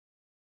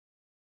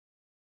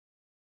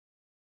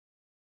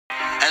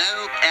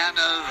Hello, and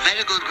a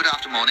very good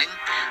afternoon.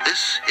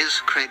 This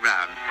is Craig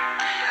Brown.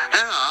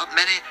 There are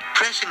many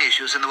pressing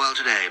issues in the world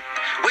today.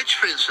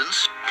 Which, for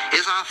instance,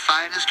 is our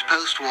finest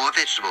post-war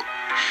vegetable?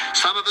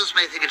 Some of us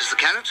may think it is the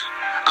carrot,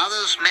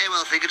 others may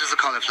well think it is the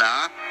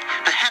cauliflower,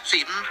 perhaps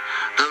even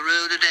the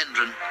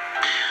rhododendron.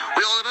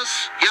 We all of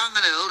us, young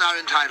and old,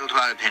 are entitled to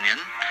our opinion,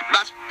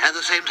 but at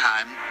the same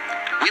time,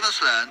 we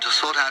must learn to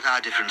sort out our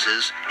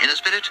differences in a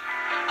spirit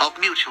of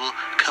mutual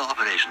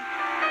cooperation.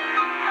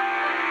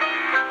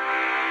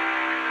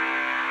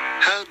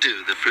 How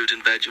do the fruit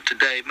and veg of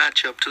today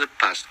match up to the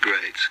past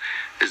greats?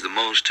 Is the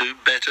mange tout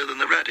better than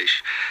the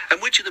radish?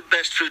 And which are the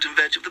best fruit and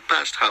veg of the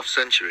past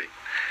half-century?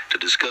 To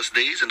discuss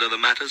these and other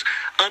matters,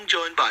 I'm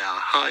joined by our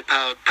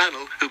high-powered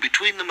panel, who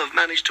between them have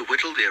managed to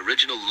whittle the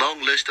original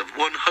long list of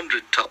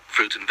 100 top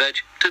fruit and veg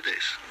to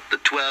this, the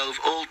 12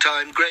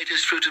 all-time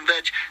greatest fruit and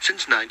veg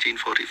since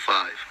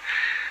 1945.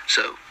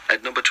 So,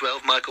 at number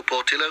 12, Michael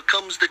Portillo,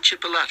 comes the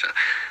chipolata.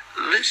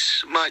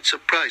 This might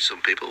surprise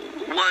some people.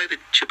 Why the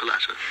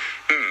chipolata?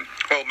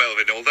 Well,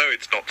 Melvin, although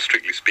it's not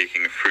strictly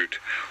speaking a fruit,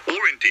 or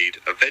indeed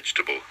a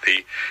vegetable,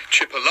 the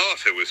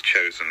chipolata was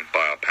chosen by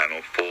our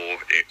panel for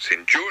its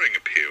enduring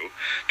appeal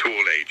to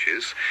all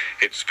ages,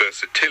 its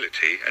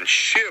versatility and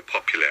sheer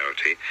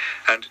popularity,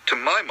 and to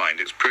my mind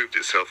it's proved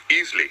itself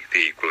easily the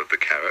equal of the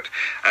carrot,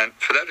 and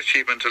for that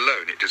achievement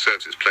alone it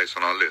deserves its place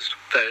on our list.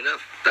 Fair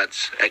enough.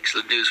 That's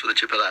excellent news for the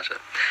chipolata.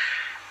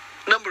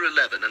 Number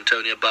 11,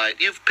 Antonia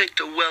Byatt, you've picked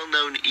a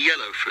well-known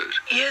yellow fruit.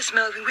 Yes,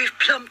 Melvin, we've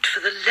plumped for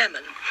the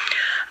lemon.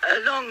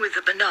 Along with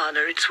the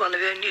banana, it's one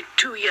of only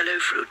 2 yellow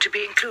fruit to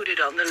be included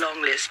on the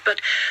long list,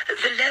 but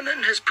the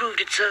lemon has proved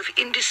itself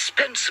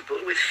indispensable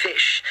with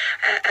fish,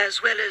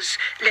 as well as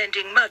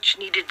lending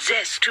much-needed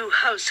zest to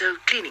household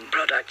cleaning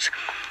products.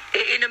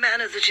 In a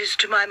manner that is,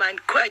 to my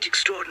mind, quite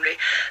extraordinary,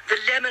 the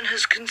lemon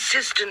has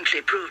consistently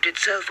proved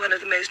itself one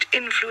of the most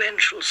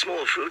influential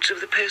small fruits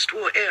of the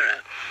post-war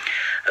era.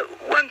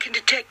 One can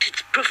detect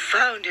its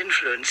profound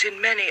influence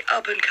in many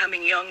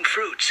up-and-coming young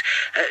fruits,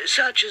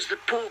 such as the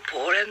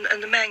pawpaw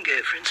and the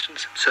mango, for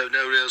instance. So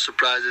no real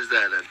surprises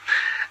there, then.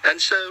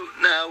 And so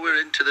now we're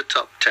into the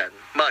top 10.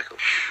 Michael?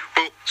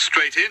 Well,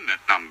 straight in at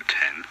number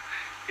 10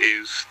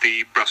 is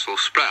the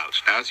Brussels sprout.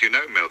 Now, as you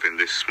know, Melvin,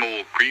 this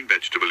small green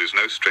vegetable is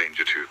no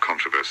stranger to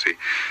controversy.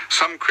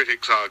 Some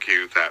critics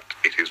argue that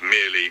it is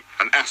merely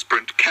an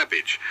aspirant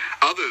cabbage,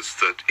 others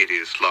that it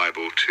is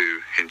liable to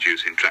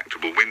induce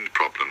intractable wind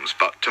problems.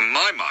 But to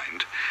my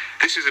mind,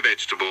 this is a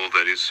vegetable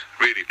that is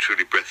really,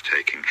 truly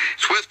breathtaking.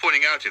 It's worth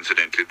pointing out,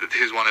 incidentally, that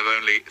this is one of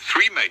only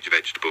 3 major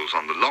vegetables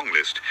on the long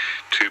list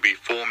to be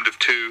formed of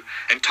 2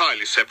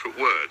 entirely separate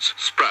words,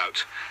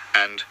 sprout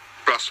and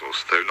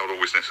Brussels, though not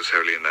always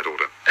necessarily in that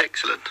order.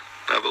 Excellent.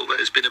 I've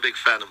always been a big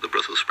fan of the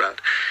Brussels sprout.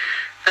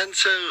 And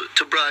so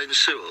to Brian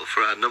Sewell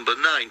for our number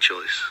 9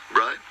 choice.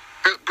 Brian?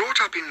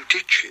 Brought up in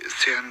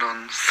ditches and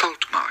on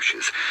salt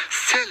marshes,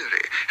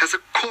 celery has a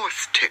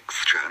coarse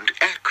texture and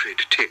acrid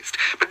taste,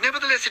 but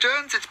nevertheless it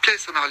earns its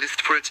place on our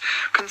list for its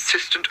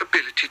consistent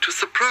ability to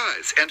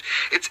surprise and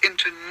its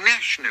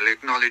internationally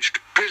acknowledged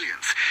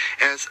brilliance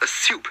as a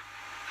soup.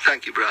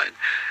 Thank you, Brian.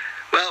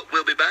 Well,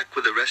 we'll be back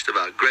with the rest of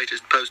our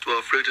greatest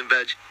post-war fruit and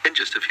veg in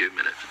just a few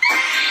minutes.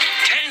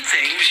 10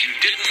 things you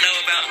didn't know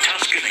about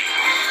Tuscany.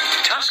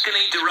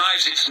 Tuscany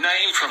derives its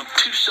name from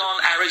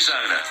Tucson,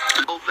 Arizona.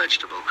 Old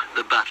vegetable,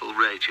 the battle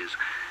rages.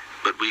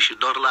 But we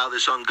should not allow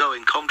this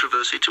ongoing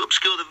controversy to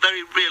obscure the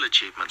very real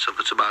achievements of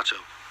the tomato.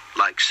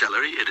 Like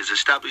celery, it has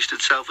established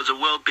itself as a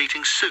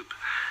world-beating soup,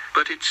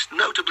 but it's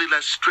notably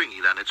less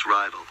stringy than its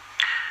rival.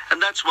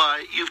 And that's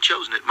why you've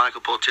chosen it,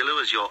 Michael Portillo,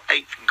 as your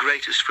 8th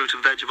greatest fruit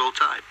and veg of all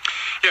time.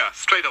 Yeah,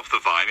 straight off the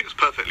vine, it's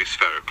perfectly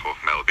spherical,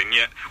 Melvin,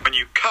 yet when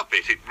you cup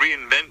it, it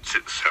reinvents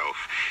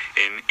itself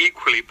in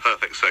equally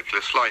perfect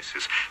circular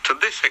slices. To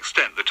this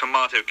extent, the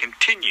tomato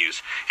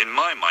continues, in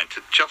my mind,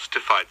 to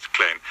justify its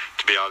claim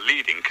to be our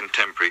leading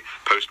contemporary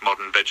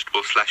postmodern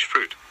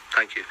vegetable/fruit.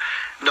 Thank you.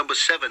 Number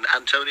 7,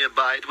 Antonia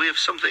Byatt. We have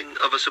something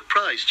of a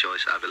surprise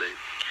choice, I believe.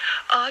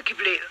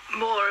 Arguably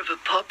more of a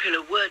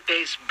popular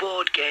word-based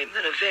board game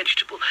than a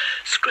vegetable,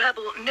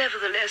 Scrabble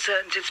nevertheless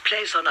earns its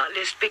place on our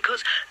list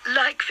because,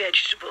 like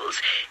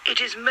vegetables, it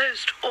is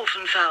most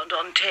often found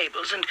on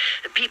tables and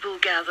people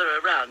gather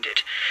around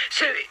it.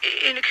 So,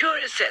 in a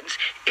curious sense,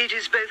 it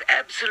is both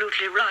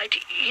absolutely right,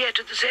 yet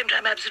at the same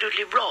time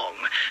absolutely wrong,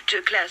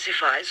 to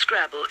classify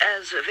Scrabble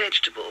as a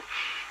vegetable.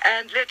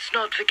 And let's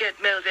not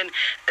forget, Melvin,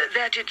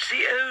 that it's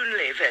the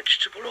only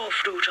vegetable or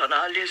fruit on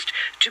our list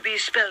to be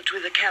spelt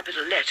with a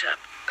capital letter.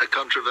 A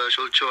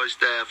controversial choice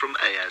there from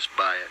A.S.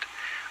 Byatt.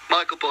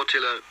 Michael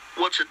Portillo,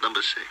 what's at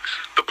number 6?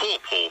 The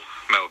pawpaw,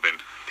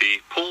 Melvin. The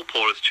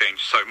pawpaw has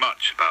changed so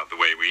much about the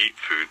way we eat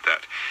food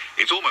that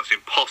it's almost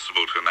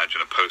impossible to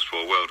imagine a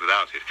post-war world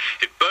without it.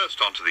 It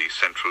burst onto the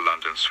central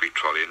London sweet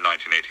trolley in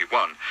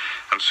 1981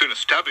 and soon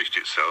established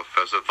itself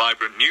as a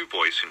vibrant new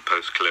voice in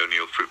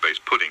post-colonial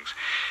fruit-based puddings.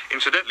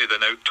 Incidentally, the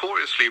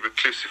notoriously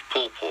reclusive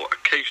pawpaw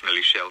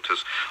occasionally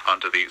shelters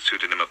under the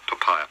pseudonym of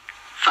papaya.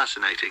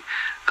 Fascinating.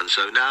 And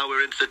so now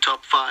we're into the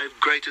top 5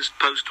 greatest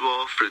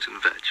post-war fruit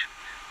and veg.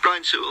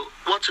 Brian Sewell,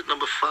 what's at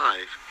number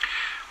 5?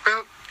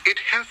 Well, it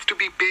has to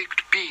be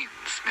baked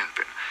beans,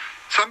 Melvin.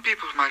 Some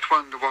people might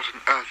wonder what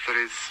on earth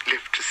there is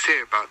left to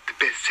say about the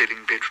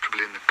best-selling vegetable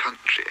in the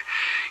country.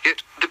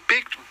 Yet the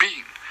baked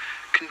bean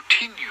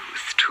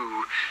continues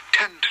to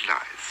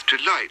tantalize,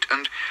 delight,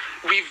 and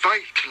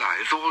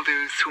revitalize all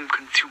those whom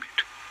consume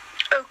it.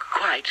 Oh,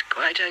 quite.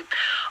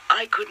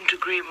 I couldn't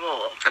agree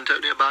more.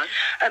 Antonia Bai?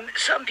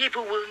 Some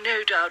people will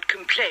no doubt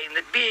complain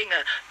that being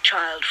a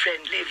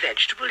child-friendly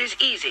vegetable is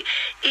easy.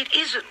 It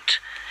isn't.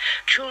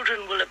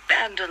 Children will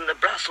abandon the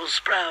Brussels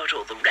sprout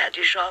or the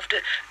radish after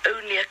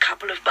only a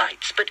couple of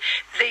bites, but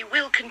they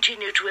will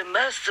continue to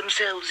immerse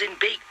themselves in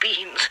baked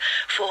beans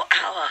for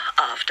hour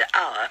after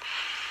hour.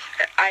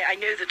 I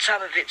know that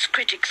some of its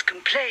critics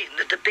complain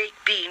that the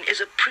baked bean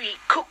is a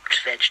pre-cooked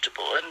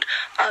vegetable, and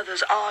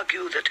others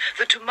argue that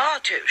the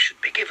tomato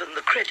should be given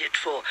the credit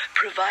for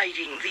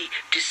providing the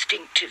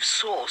distinctive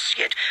sauce,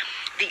 yet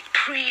the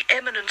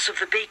preeminence of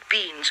the baked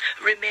beans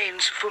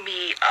remains for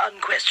me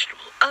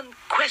unquestionable.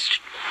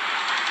 Unquestionable.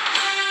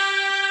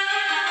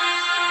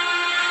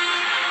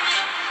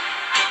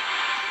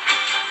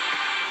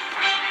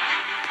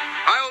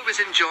 I always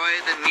enjoy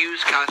the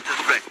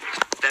newscaster's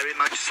breakfast, very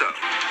much so.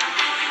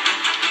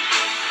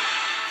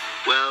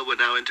 Well, we're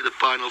now into the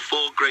final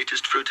 4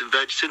 greatest fruit and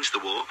veg since the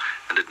war,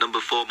 and at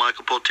number 4,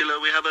 Michael Portillo,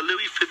 we have a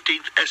Louis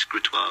XV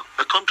escritoire.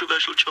 A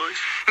controversial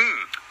choice?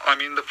 I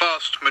mean, the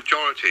vast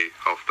majority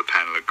of the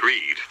panel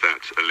agreed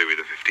that a Louis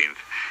XV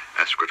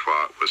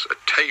escritoire was a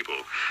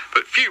table,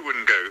 but few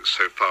wouldn't go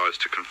so far as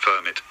to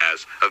confirm it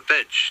as a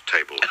veg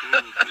table.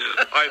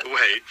 Either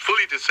way, it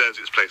fully deserves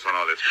its place on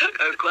our list.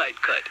 Oh, quite.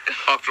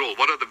 After all,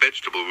 what other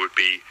vegetable would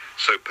be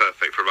so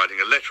perfect for writing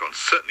a letter on?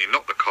 Certainly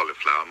not the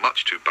cauliflower,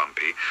 much too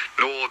bumpy,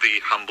 nor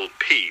the humble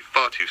pea,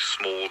 far too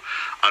small,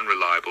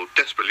 unreliable,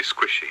 desperately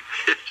squishy.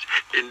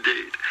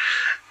 Indeed.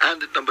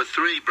 And at number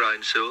 3,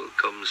 Brian Sewell,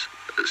 comes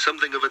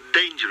something of a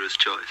dangerous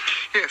choice.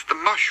 Yes, the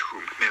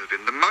mushroom,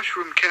 Melvin. The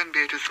mushroom can be,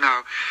 it is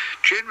now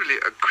generally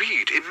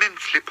agreed,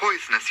 immensely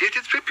poisonous, yet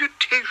its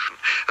reputation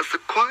as the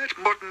quiet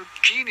modern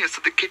genius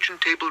of the kitchen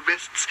table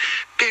rests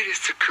very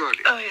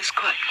securely. Oh, yes,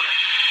 quite.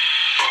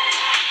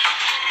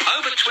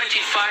 Over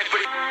 25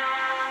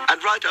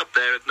 And right up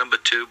there at number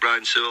 2,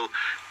 Brian Sewell,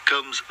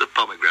 comes the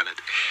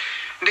pomegranate.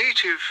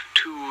 Native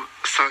to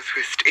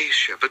Southwest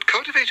Asia, but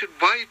cultivated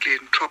widely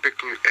in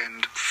tropical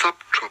and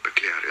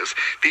subtropical areas,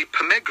 the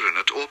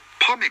pomegranate or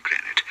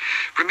pomegranate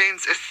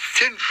remains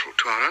essential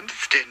to our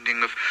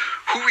understanding of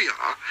who we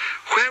are,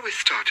 where we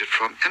started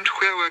from, and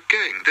where we're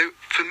going, though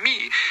for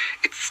me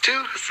it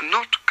still has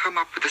not come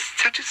up with a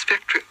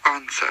satisfactory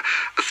answer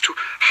as to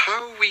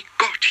how we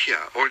got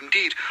here, or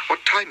indeed what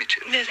time it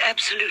is. Yes,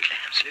 absolutely.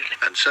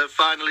 And so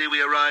finally we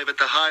arrive at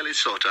the highly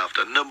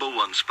sought-after number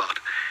 1 spot.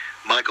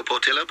 Michael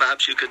Portillo,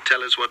 perhaps you could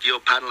tell us what your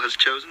panel has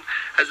chosen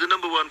as the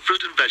number 1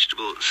 fruit and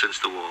vegetable since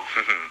the war.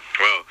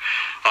 Well,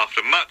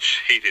 after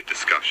much heated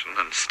discussion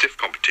and stiff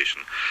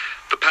competition,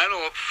 the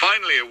panel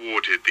finally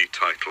awarded the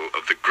title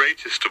of the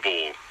greatest of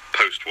all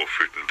post-war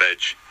fruit and veg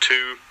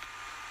to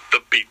the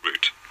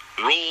beetroot.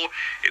 Raw,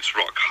 it's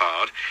rock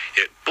hard,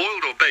 yet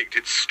boiled or baked,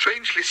 it's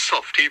strangely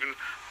soft, even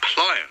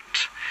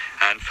pliant.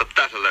 And for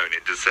that alone,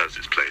 it deserves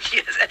its place.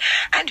 Yes,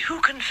 and who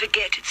can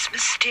forget its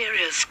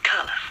mysterious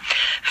colour?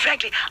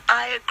 Frankly,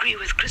 I agree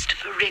with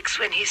Christopher Ricks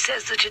when he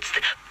says that it's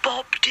the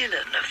Bob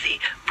Dylan of the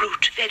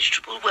root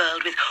vegetable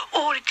world, with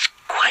all its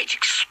quite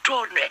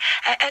extraordinary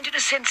and, in a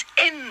sense,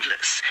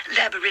 endless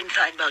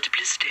labyrinthine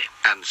multiplicity.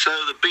 And so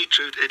the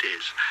beetroot it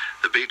is.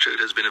 The beetroot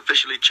has been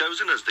officially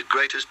chosen as the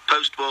greatest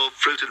post-war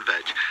fruit and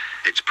veg.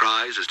 Its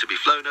prize is to be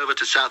flown over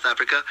to South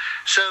Africa,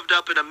 served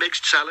up in a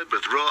mixed salad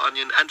with raw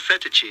onion and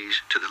feta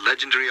cheese to the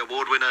legendary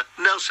award winner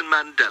Nelson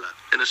Mandela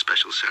in a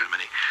special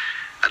ceremony.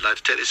 I'd like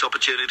to take this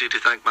opportunity to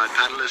thank my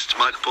panelists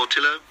Michael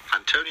Portillo,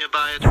 Antonia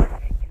Bai,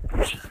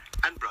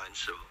 and Brian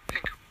Sewell.